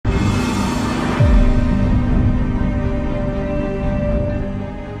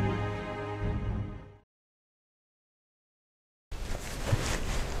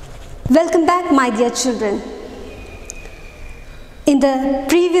my dear children. In the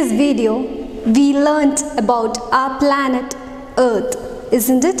previous video, we learnt about our planet Earth,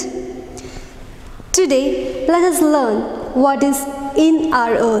 isn't it? Today, let us learn what is in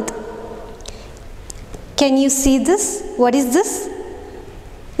our Earth. Can you see this? What is this?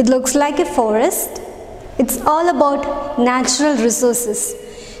 It looks like a forest. It's all about natural resources.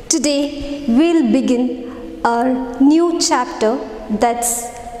 Today, we'll begin our new chapter, that's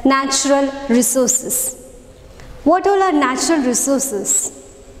natural resources. What all are natural resources?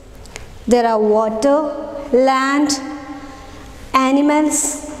 There are water, land, animals,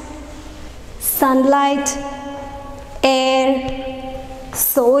 sunlight, air,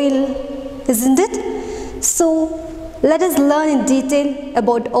 soil, isn't it? So, let us learn in detail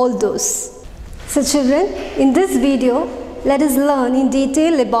about all those. So children, in this video, let us learn in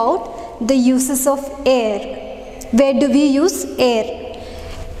detail about the uses of air. Where do we use air?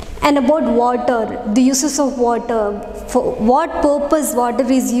 And about water, the uses of water, for what purpose water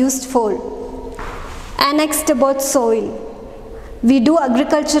is used for. And next about soil. We do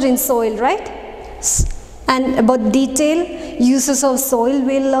agriculture in soil, right? And about detail uses of soil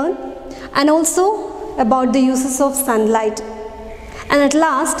we'll learn. And also about the uses of sunlight. And at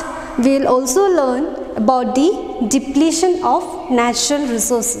last, we'll also learn about the depletion of natural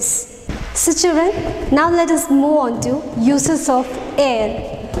resources. So children, now let us move on to uses of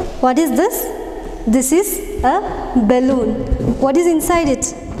air. What is this? This is a balloon. What is inside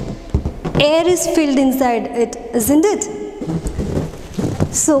it? Air is filled inside it, isn't it?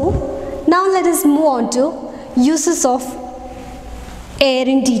 So, now let us move on to uses of air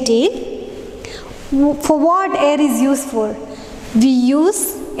in detail. For what air is used for? We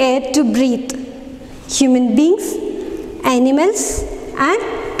use air to breathe. Human beings, animals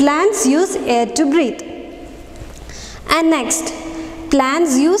and plants use air to breathe. And next,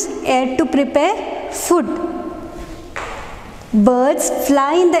 plants use air to prepare food. Birds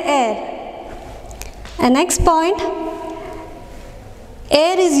fly in the air. And next point,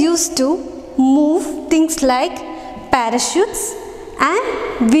 air is used to move things like parachutes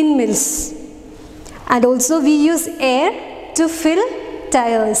and windmills. And also we use air to fill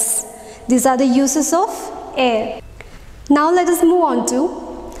tires. These are the uses of air. Now let us move on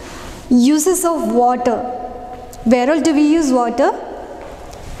to uses of water. Where all do we use water?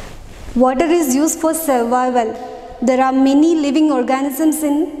 Water is used for survival. There are many living organisms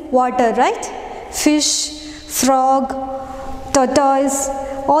in water, right? Fish, frog, tortoise,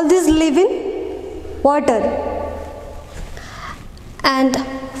 all these live in water. And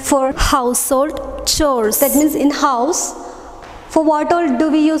for household chores, that means in house, for what all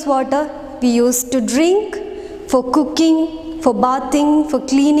do we use water? We use to drink, for cooking, for bathing, for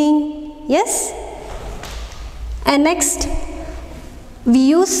cleaning, yes? And next, we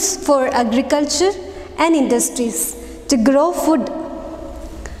use for agriculture and industries to grow food.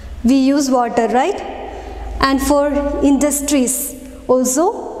 We use water, right? And for industries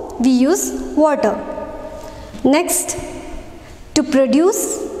also we use water. Next, to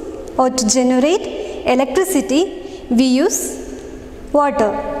produce or to generate electricity we use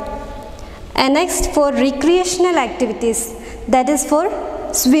water. And next, for recreational activities, that is for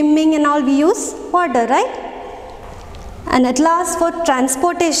swimming and all, we use water, right? And at last, for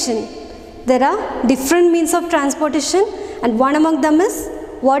transportation, there are different means of transportation and one among them is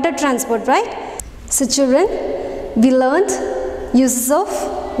water transport, right? So children, we learned uses of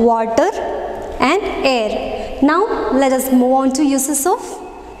water and air. Now let us move on to uses of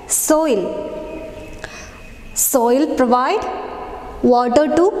soil. Soil provide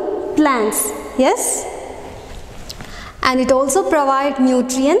water to plants, yes? And it also provides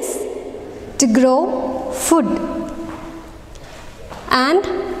nutrients to grow food. And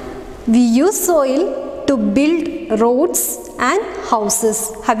we use soil to build roads and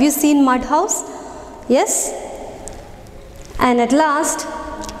houses. Have you seen mud house? Yes. And at last,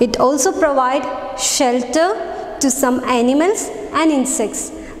 it also provides shelter to some animals and insects.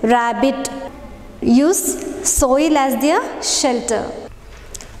 Rabbit use soil as their shelter.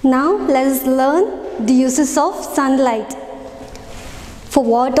 Now let us learn the uses of sunlight. For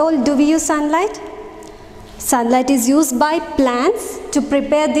what all do we use sunlight? Sunlight is used by plants to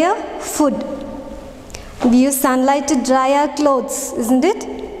prepare their food. We use sunlight to dry our clothes, isn't it?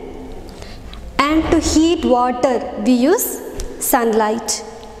 And to heat water, we use sunlight.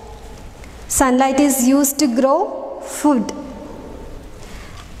 Sunlight is used to grow food.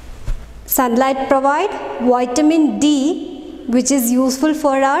 Sunlight provides vitamin D, which is useful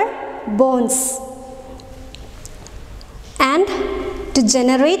for our bones. And to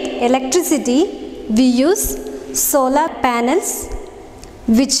generate electricity, we use solar panels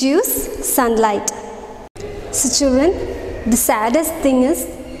which use sunlight. So children, the saddest thing is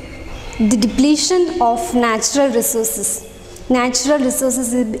the depletion of natural resources. Natural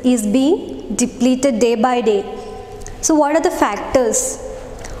resources is being depleted day by day. So what are the factors?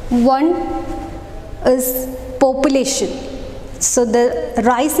 One is population. So the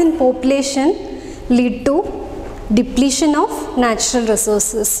rise in population lead to depletion of natural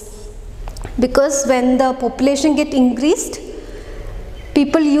resources. Because when the population get increased,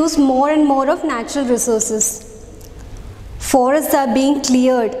 people use more and more of natural resources. Forests are being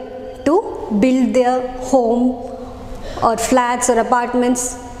cleared to build their home or flats or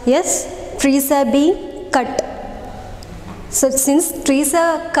apartments. Yes, trees are being cut. So since trees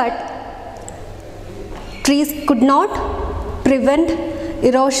are cut, trees could not prevent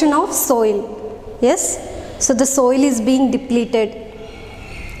erosion of soil. Yes, so the soil is being depleted.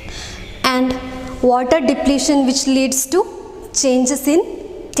 And water depletion, which leads to changes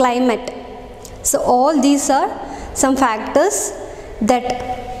in climate. So all these are some factors that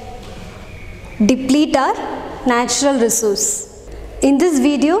deplete our natural resource. In this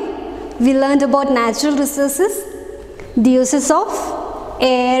video, we learned about natural resources, the uses of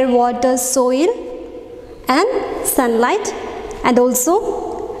air, water, soil and sunlight, and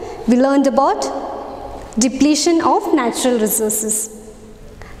also we learned about depletion of natural resources.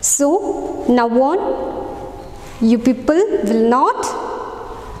 So now on, you people will not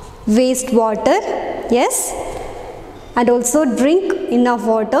waste water, yes, and also drink enough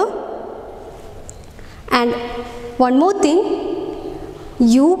water. And one more thing,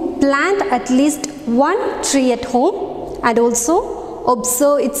 you plant at least one tree at home and also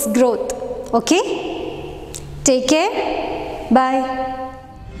observe its growth. Okay? Take care. Bye.